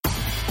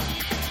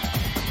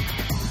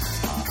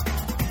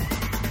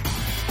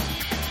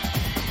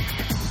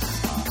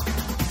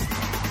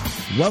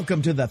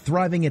Welcome to the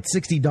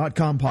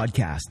ThrivingAt60.com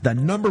podcast, the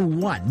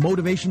 #1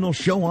 motivational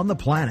show on the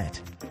planet.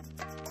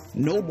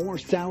 No more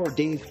sour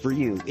days for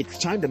you. It's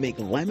time to make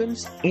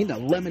lemons into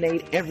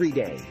lemonade every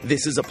day.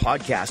 This is a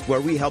podcast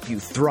where we help you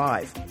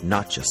thrive,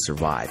 not just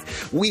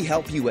survive. We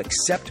help you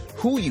accept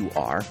who you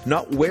are,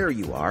 not where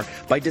you are,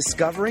 by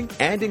discovering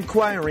and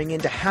inquiring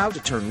into how to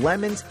turn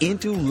lemons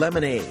into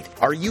lemonade.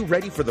 Are you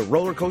ready for the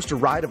roller coaster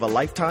ride of a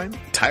lifetime?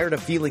 Tired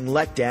of feeling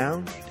let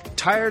down?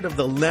 Tired of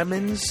the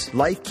lemons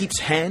life keeps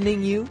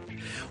handing you?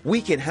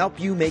 We can help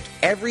you make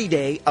every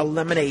day a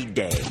lemonade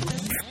day.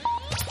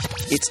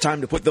 It's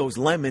time to put those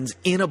lemons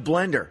in a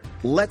blender.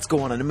 Let's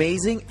go on an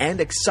amazing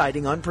and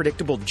exciting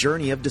unpredictable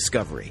journey of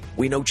discovery.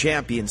 We know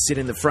champions sit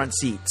in the front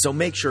seat, so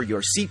make sure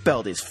your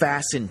seatbelt is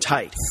fastened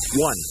tight.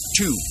 1,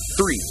 2,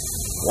 3,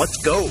 let's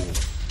go.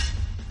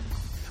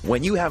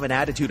 When you have an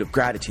attitude of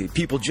gratitude,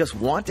 people just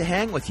want to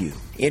hang with you.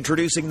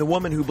 Introducing the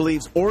woman who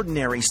believes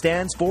ordinary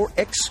stands for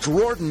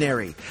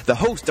extraordinary. The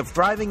host of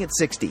Thriving at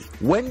 60,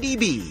 Wendy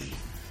B.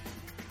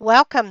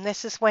 Welcome.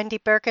 This is Wendy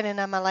Bergen,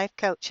 and I'm a life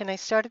coach. And I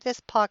started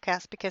this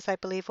podcast because I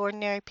believe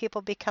ordinary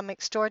people become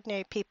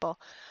extraordinary people.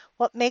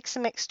 What makes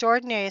them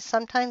extraordinary is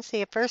sometimes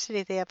the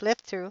adversity they have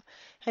lived through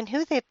and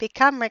who they've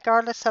become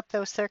regardless of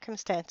those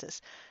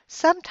circumstances.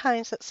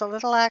 Sometimes it's the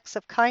little acts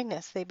of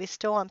kindness they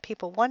bestow on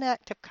people, one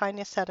act of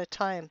kindness at a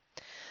time.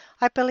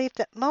 I believe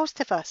that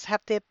most of us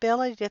have the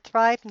ability to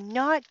thrive,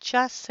 not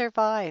just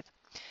survive.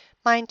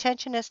 My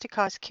intention is to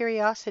cause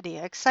curiosity,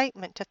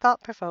 excitement, to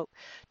thought-provoke,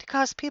 to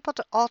cause people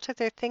to alter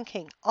their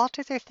thinking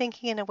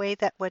in a way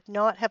that would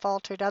not have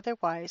altered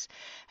otherwise,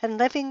 and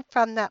living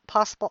from that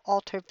possible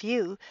altered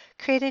view,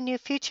 create a new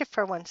future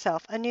for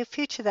oneself, a new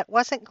future that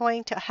wasn't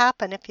going to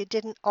happen if you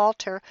didn't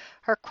alter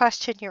or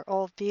question your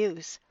old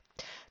views.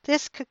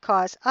 This could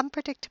cause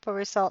unpredictable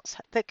results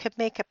that could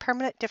make a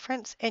permanent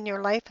difference in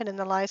your life and in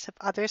the lives of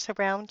others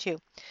around you.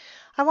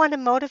 I want to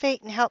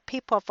motivate and help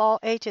people of all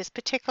ages,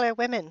 particularly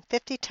women,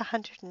 50 to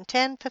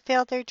 110,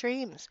 fulfill their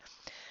dreams.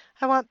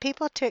 I want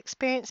people to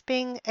experience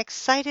being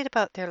excited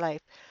about their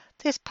life.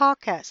 This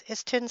podcast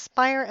is to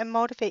inspire and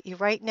motivate you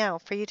right now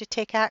for you to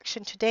take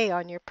action today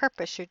on your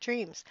purpose, your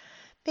dreams.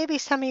 Maybe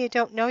some of you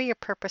don't know your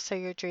purpose or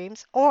your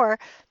dreams, or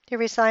you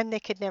resign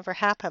they could never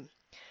happen.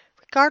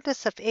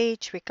 Regardless of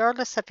age,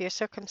 regardless of your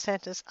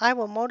circumstances, I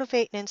will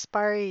motivate and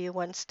inspire you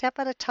one step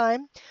at a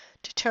time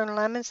to turn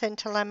lemons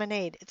into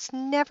lemonade. It's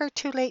never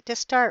too late to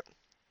start.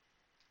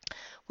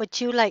 Would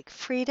you like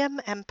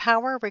freedom and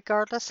power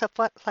regardless of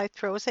what life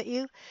throws at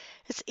you?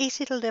 It's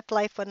easy to live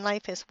life when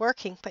life is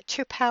working, but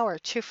true power,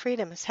 true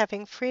freedom is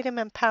having freedom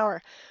and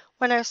power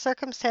when our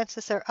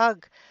circumstances are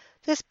ugh.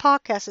 This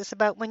podcast is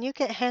about when you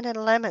get handed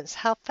lemons,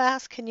 how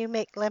fast can you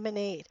make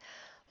lemonade?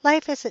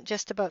 Life isn't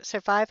just about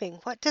surviving.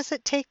 What does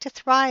it take to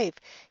thrive?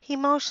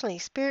 Emotionally,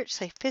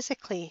 spiritually,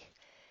 physically,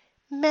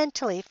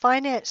 mentally,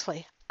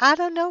 financially. I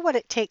don't know what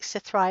it takes to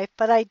thrive,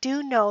 but I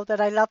do know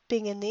that I love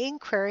being in the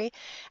inquiry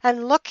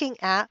and looking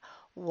at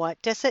what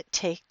does it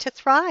take to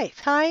thrive.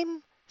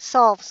 Time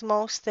solves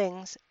most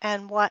things,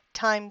 and what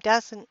time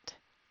doesn't.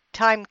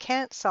 Time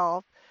can't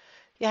solve.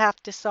 You have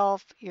to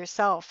solve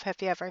yourself.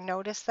 Have you ever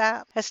noticed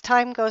that? As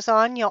time goes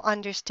on, you'll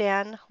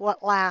understand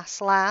what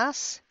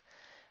lasts.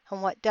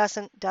 And what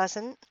doesn't.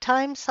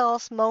 Time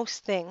solves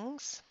most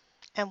things,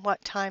 and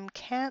what time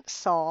can't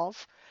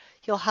solve,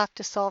 you'll have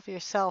to solve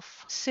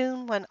yourself.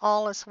 Soon, when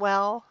all is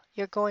well,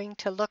 you're going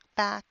to look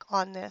back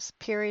on this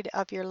period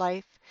of your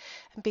life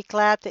and be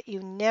glad that you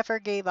never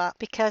gave up,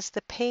 because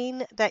the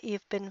pain that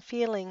you've been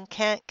feeling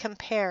can't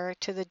compare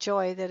to the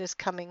joy that is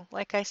coming.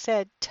 Like I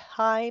said,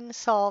 time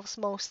solves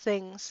most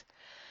things.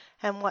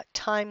 And what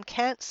time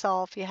can't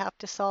solve, you have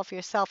to solve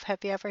yourself.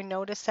 Have you ever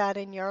noticed that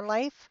in your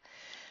life?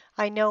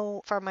 I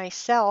know for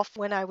myself,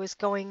 when I was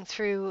going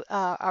through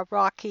a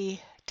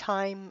rocky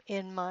time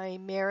in my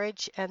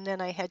marriage, and then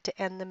I had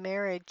to end the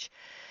marriage,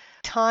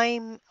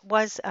 time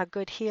was a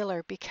good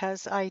healer,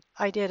 because I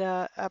did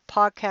a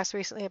podcast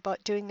recently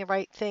about doing the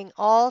right thing.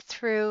 All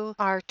through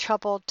our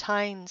troubled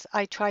times,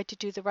 I tried to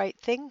do the right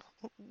thing.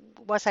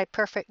 Was I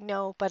perfect?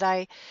 No, but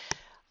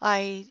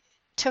I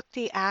took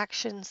the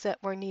actions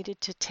that were needed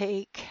to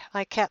take.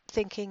 I kept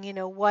thinking,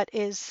 what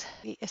is,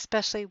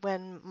 especially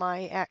when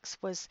my ex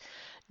was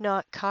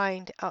not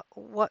kind,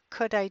 what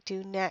could I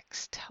do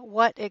next?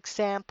 What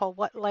example,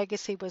 what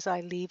legacy was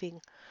I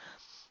leaving?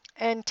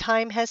 And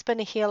time has been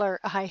a healer.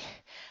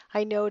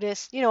 I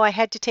noticed, I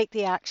had to take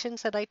the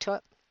actions that I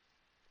took.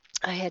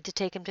 I had to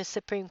take him to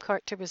Supreme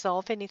Court to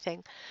resolve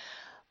anything.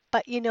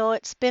 But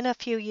it's been a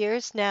few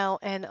years now,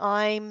 and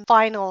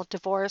final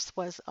divorce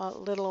was a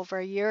little over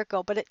a year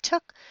ago, but it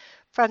took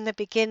from the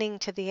beginning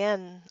to the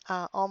end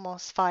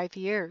almost 5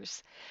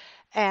 years.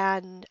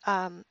 And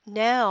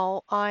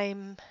now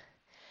I'm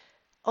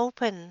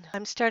open.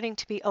 I'm starting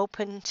to be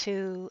open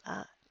to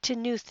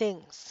new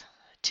things,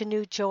 to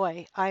new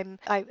joy.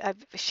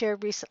 I've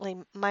shared recently,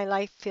 my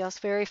life feels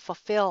very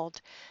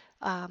fulfilled.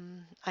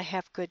 I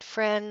have good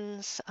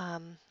friends.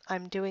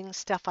 I'm doing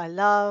stuff I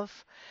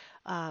love.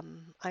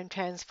 I'm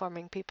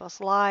transforming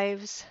people's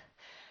lives.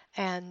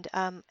 And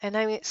I'm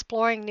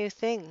exploring new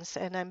things,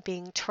 and I'm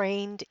being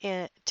trained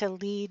to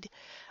lead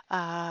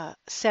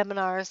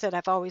seminars that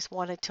I've always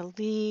wanted to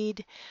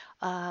lead,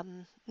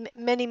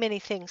 many, many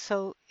things.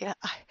 So yeah,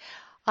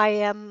 I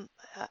am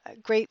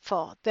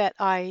grateful that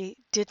I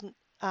didn't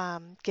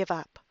give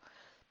up,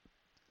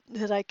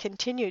 that I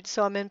continued.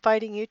 So I'm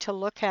inviting you to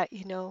look at,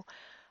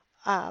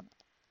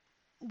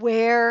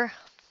 where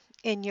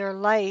in your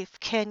life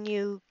can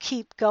you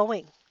keep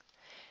going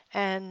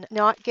and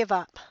not give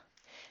up,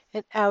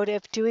 and out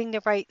of doing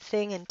the right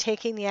thing and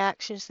taking the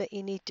actions that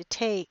you need to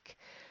take,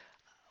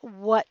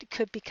 what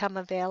could become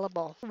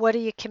available? What are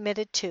you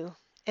committed to?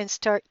 And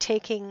start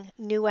taking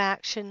new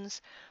actions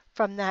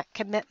from that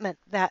commitment,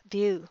 that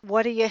view.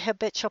 What are your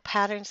habitual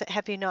patterns that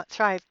have you not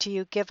thrived? Do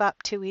you give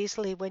up too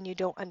easily when you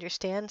don't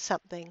understand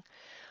something?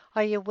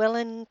 Are you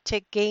willing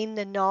to gain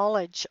the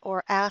knowledge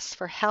or ask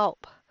for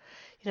help?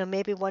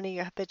 Maybe one of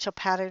your habitual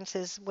patterns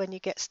is when you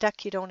get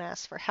stuck, you don't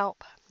ask for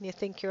help. You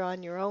think you're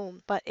on your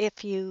own. But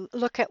if you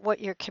look at what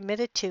you're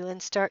committed to and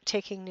start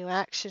taking new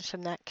actions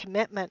from that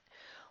commitment,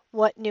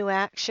 what new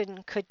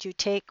action could you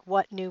take?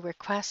 What new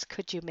requests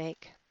could you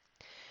make?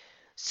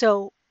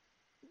 So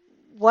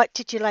what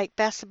did you like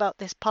best about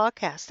this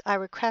podcast? I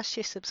request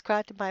you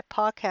subscribe to my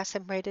podcast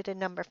and rate it a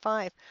number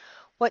 5.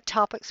 What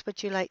topics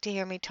would you like to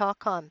hear me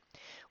talk on?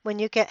 When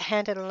you get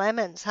handed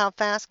lemons, how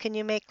fast can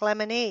you make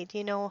lemonade?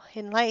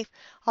 In life,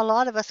 a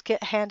lot of us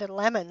get handed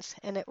lemons,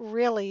 and it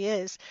really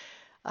is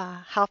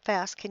how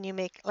fast can you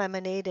make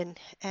lemonade,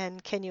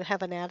 and can you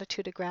have an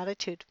attitude of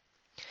gratitude?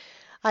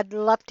 I'd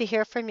love to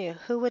hear from you.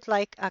 Who would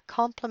like a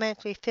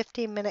complimentary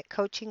 15-minute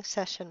coaching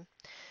session?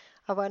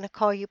 I want to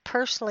call you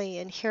personally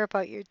and hear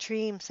about your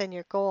dreams and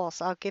your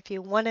goals. I'll give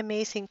you one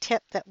amazing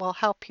tip that will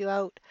help you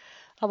out.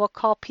 I will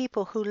call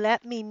people who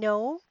let me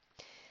know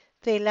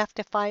they left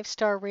a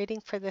 5-star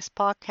rating for this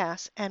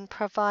podcast and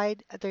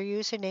provide their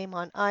username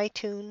on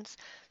iTunes.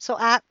 So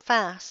act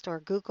fast,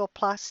 or Google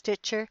Plus,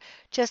 Stitcher.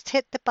 Just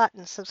hit the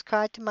button,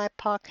 subscribe to my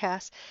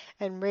podcast,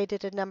 and rate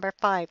it a number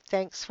 5.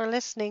 Thanks for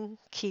listening.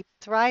 Keep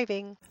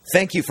thriving.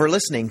 Thank you for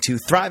listening to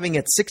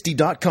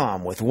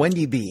ThrivingAt60.com with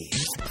Wendy B.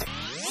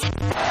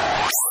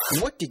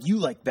 What did you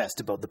like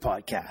best about the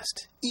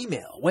podcast?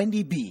 Email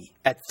Wendy B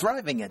at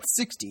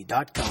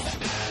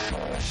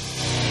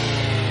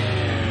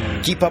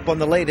ThrivingAt60.com. Keep up on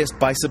the latest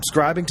by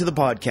subscribing to the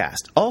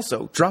podcast.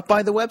 Also, drop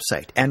by the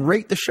website and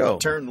rate the show.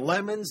 Turn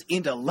lemons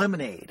into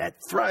lemonade at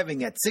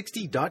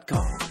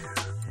ThrivingAt60.com.